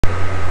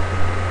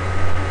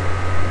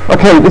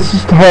Okay, this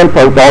is to help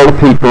out all the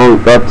people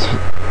that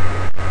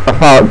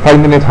are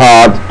finding it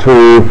hard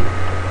to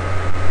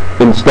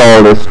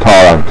install this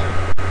torrent.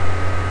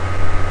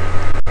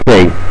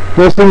 Okay,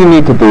 first thing you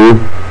need to do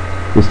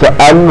is to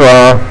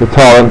unrar the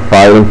torrent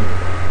file,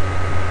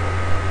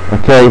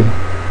 okay,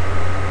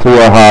 to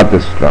your hard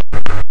disk drive.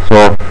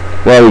 So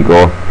there you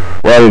go,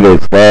 there it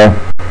is there.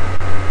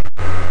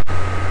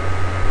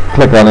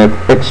 Click on it,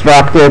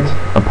 extract it,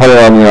 and put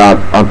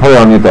it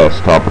on your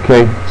desktop.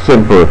 Okay,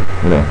 simple,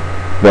 you know,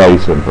 very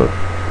simple.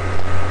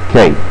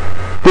 Okay,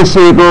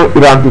 disable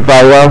your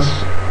antivirus.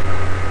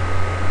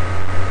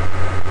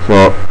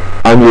 So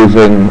I'm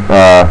using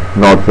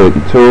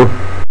Nord32.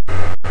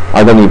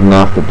 I don't even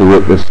have to do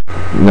it this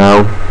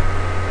now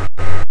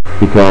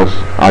because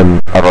I've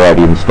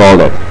already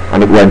installed it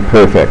and it went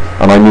perfect,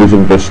 and I'm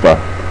using Vista.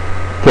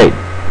 Okay,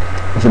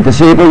 so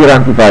disable your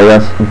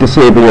antivirus and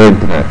disable your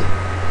internet.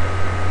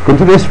 Go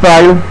to this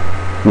file,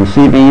 you'll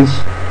see these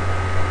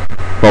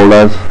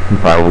folders and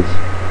files.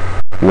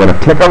 You want to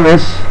click on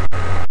this,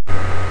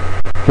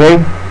 okay?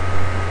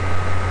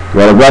 You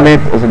want to run it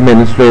as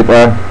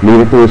administrator,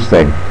 leave it to its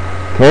thing,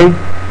 okay?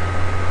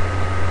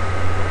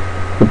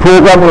 The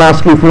program will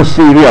ask you for a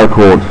serial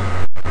code,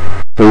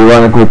 so you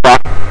want to go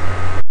back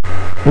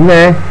in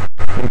there,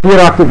 into your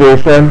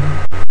activation,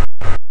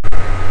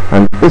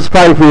 and this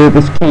file here,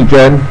 this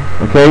keygen,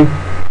 okay?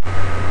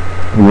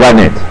 Run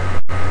it.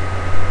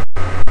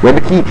 When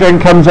the keygen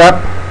comes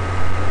up,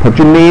 put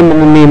your name in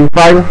the name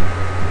file,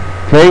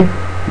 okay,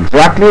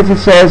 exactly as it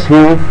says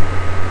here,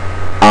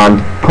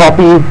 and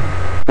copy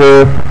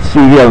the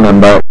serial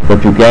number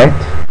that you get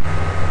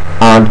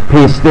and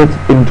paste it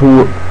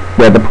into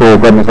where the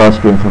program is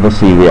asking for the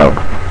serial.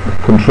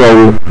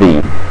 Control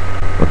V,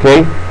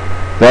 okay,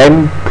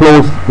 then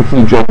close the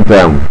keygen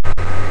down.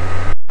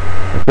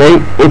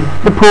 Okay,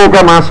 if the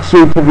program asks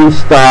you to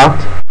restart,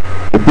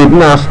 it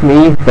didn't ask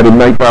me, but it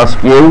might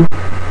ask you.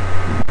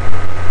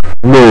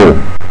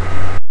 No,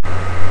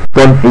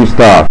 don't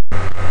restart,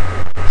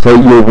 so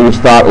you'll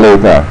restart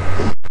later.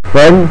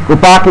 Then go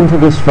back into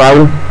this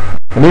file,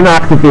 and in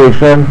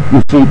activation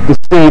you see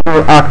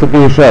disable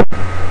activation.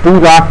 Do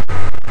that,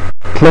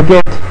 click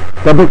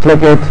it, double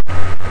click it,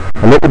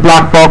 a little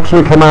black box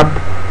will come up,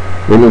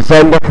 it will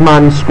send a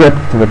command script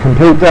to the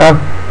computer.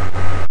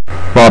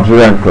 Bob's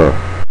your uncle.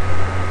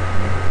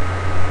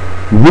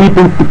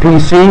 Reboot the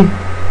PC,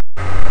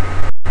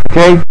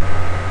 okay?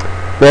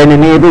 Then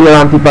enable your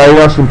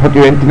antivirus and put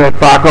your internet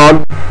back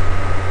on,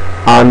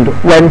 and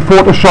when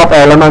Photoshop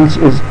Elements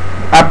is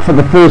up for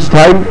the first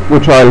time,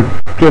 which I'm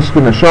just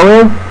going to show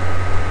you,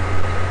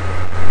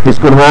 it's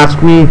going to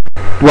ask me,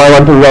 do I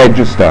want to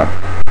register?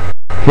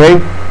 Okay?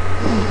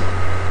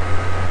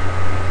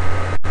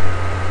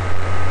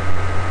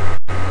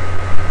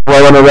 Do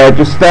I want to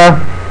register?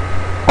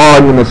 All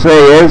I'm going to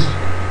say is,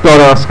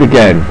 don't ask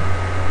again.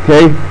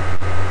 Okay?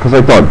 Because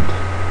I don't.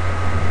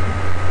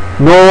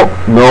 No.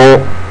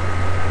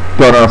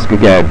 Don't ask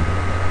again.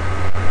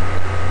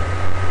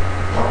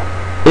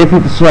 If you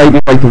decide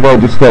you'd like to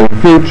register in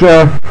the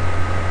future,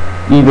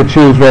 either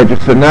choose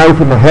register now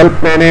from the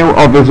help menu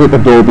or visit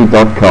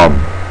adobe.com.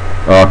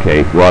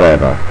 Okay,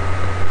 whatever.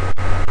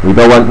 We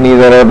don't want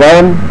neither of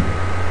them.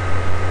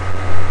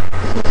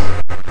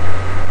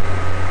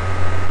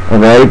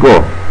 And there you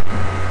go.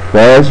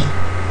 There's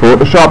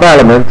Photoshop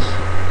Elements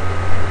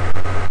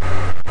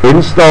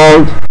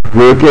installed,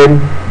 working,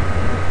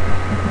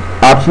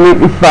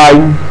 absolutely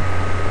fine.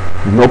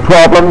 No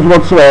problems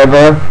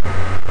whatsoever.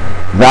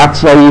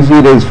 That's how easy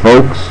it is,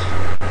 folks.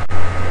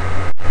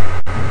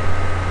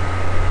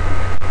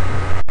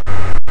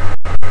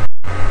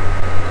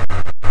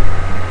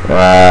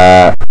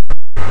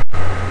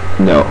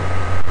 No.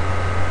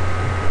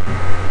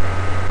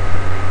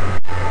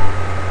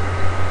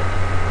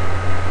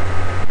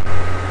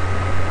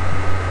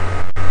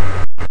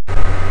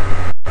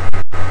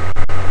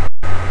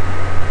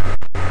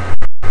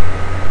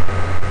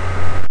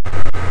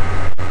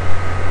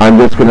 I'm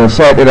just going to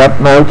set it up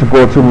now to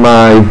go to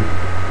my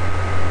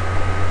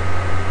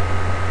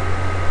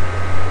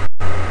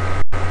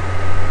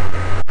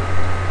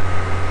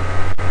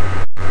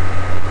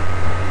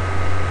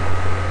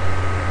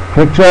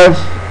pictures.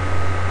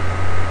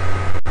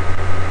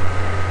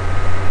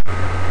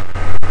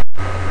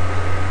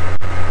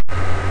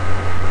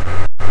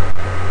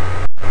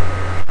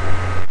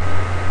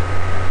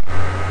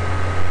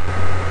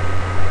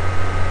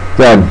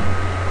 Done.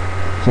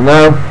 So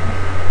now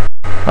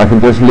I can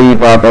just leave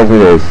that as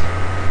it is.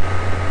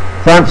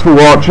 Thanks for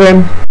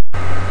watching.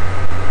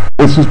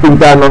 This has been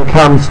done on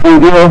Cam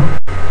Studio.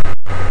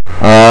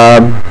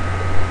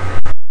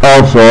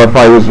 Also, if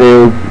I was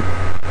you,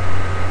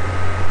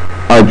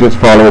 I'd just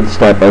follow it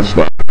step by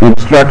step. The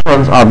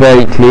instructions are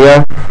very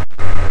clear.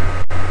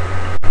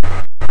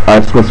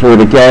 Let's go through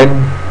it again.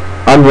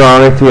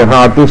 Unrar it to your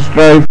hard disk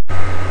drive.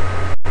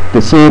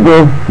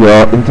 Disable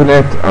your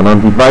internet and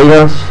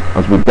antivirus,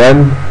 as we've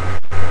done.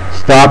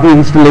 Start the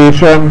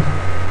installation.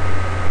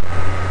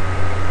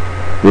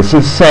 This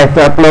is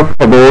setup, look,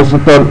 for those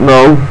that don't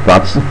know,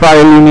 that's the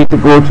file you need to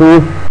go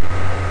to.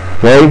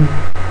 Okay,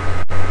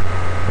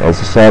 there there's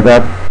the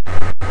setup.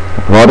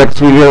 Product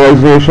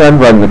serialization,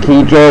 run the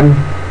keygen.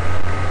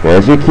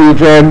 There's your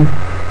keygen.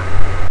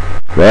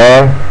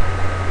 There.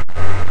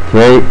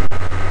 Okay.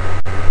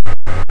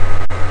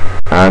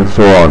 And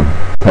so on.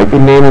 Type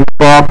your name in the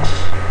box,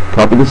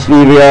 copy the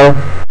serial,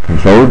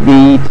 Control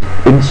V,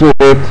 insert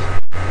it.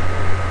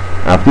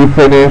 After you've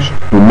finished,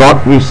 do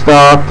not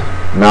restart.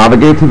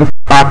 Navigate to the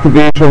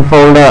activation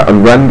folder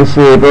and run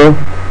disable.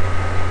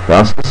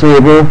 That's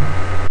disable.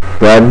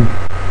 Then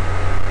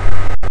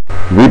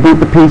reboot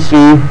the PC,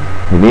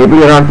 enable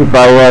your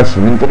antivirus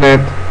and internet,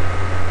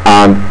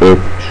 and it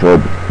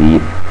should be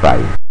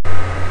fine.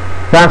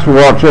 Thanks for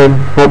watching,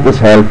 hope this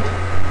helped,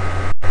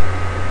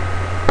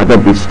 and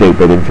don't be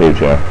stupid in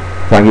future.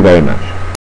 Thank you very much.